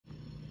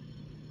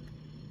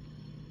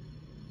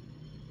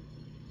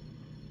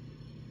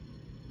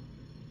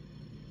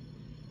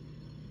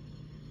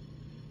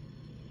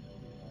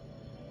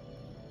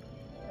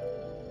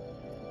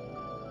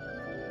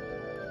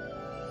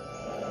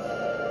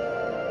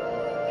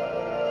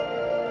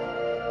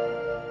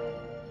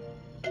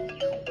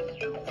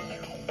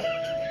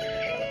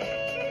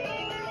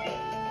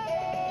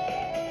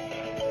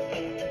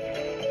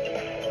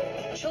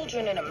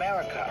Children in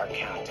America are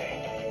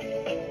counting.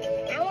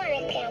 I want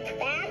to count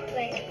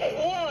backwards.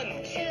 1.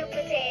 2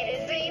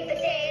 potatoes, 3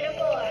 potatoes,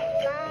 4,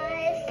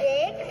 5,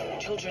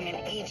 6. Children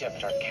in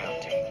Egypt are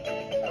counting.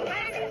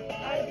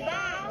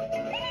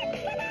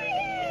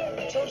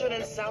 Children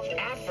in South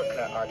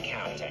Africa are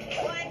counting.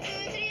 1,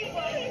 2, 3,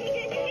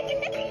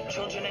 4.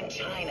 Children in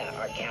China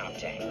are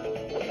counting.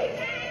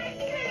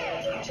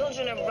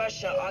 Children in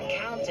Russia are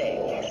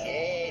counting.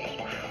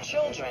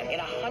 Children in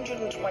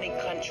 120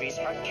 countries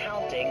are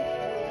counting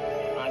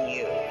on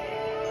you.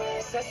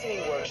 Sesame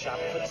Workshop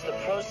puts the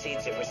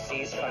proceeds it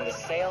receives from the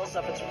sales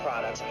of its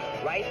products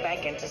right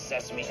back into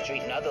Sesame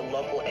Street and other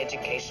local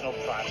educational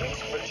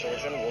projects for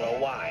children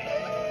worldwide.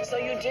 So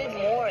you did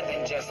more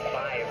than just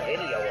buy a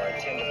video or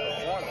attend a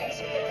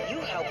performance. You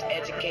helped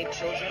educate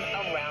children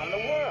around the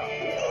world.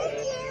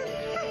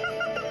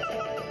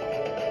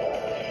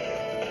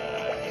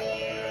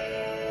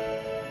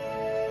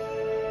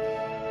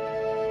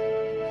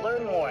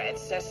 Learn more at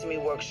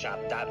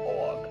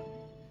sesameworkshop.org.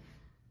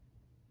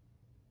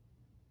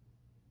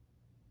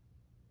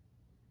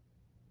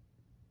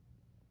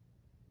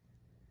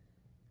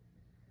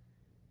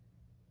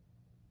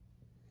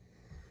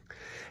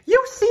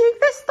 You seeing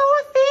this,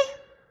 Dorothy?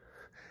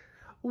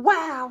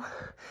 Wow.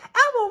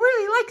 Elmo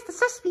really likes the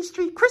Sesame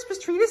Street Christmas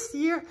tree this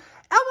year.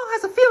 Elmo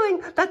has a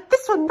feeling that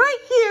this one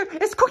right here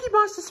is Cookie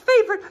Monster's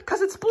favorite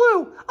because it's blue.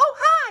 Oh,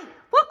 hi!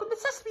 Welcome to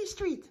Sesame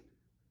Street.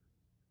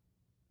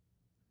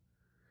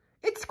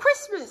 It's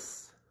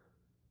Christmas.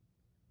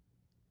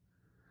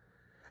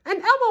 And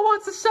Elmo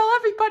wants to show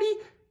everybody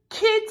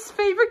kids'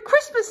 favorite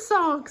Christmas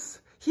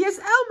songs. Here's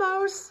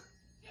Elmo's.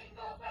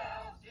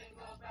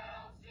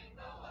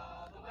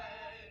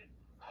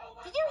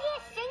 Did you hear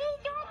singing,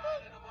 Dorothy?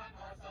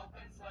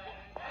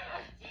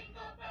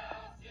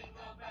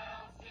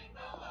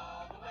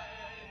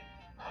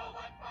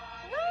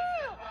 No!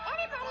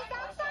 Everybody's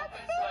outside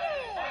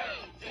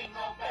singing!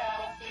 Jingle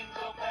bells,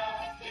 jingle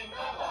bells,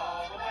 jingle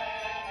all the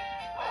way.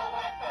 Oh,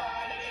 what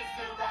fun it is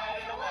to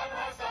ride in a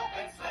one-horse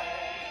open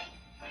sleigh.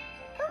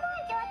 Come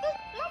on, Dorothy.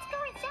 Let's go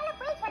and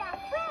celebrate with our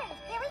friends.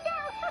 Here we go.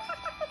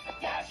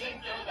 Dashing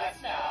through the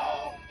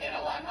snow in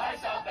a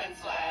one-horse open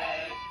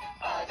sleigh.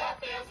 Oh, the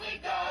fields we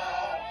go,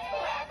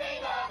 laughing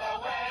all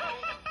the way.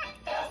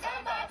 Bells on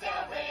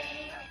bobtail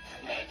ring,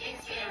 making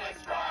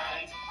spirits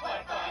bright.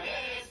 What fun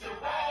it is to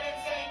ride and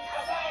sing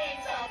a sleighing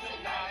song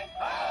tonight.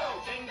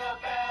 Oh, jingle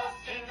bells,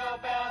 jingle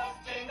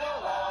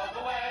all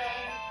the way.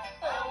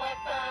 Oh, what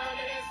fun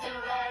it is to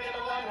ride in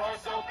a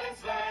one-horse open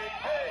sleigh.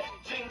 Hey,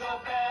 jingle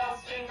bells,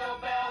 jingle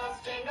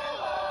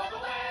all the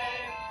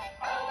way.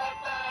 Oh, what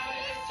fun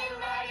it is to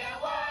ride in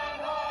a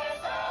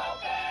one-horse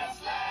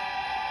open sleigh.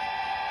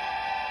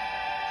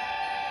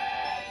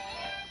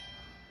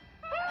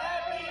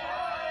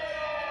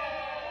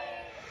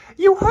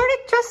 You heard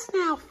it just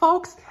now,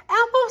 folks.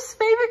 Elmo's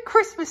favorite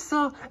Christmas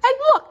song. And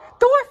look,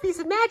 Dorothy's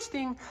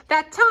imagining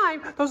that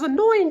time those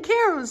annoying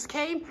carolers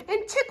came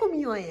in Tickle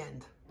Me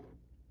Land.